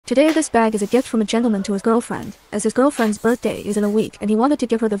Today this bag is a gift from a gentleman to his girlfriend, as his girlfriend's birthday is in a week and he wanted to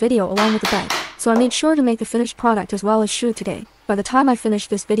give her the video along with the bag. So I made sure to make the finished product as well as shoot today. By the time I finish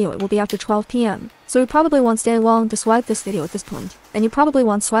this video it will be after 12 PM. So you probably won't stay long to swipe this video at this point. And you probably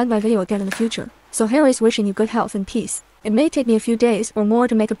won't swipe my video again in the future. So Harry's wishing you good health and peace. It may take me a few days or more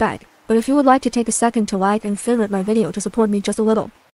to make a bag, but if you would like to take a second to like and favorite my video to support me just a little,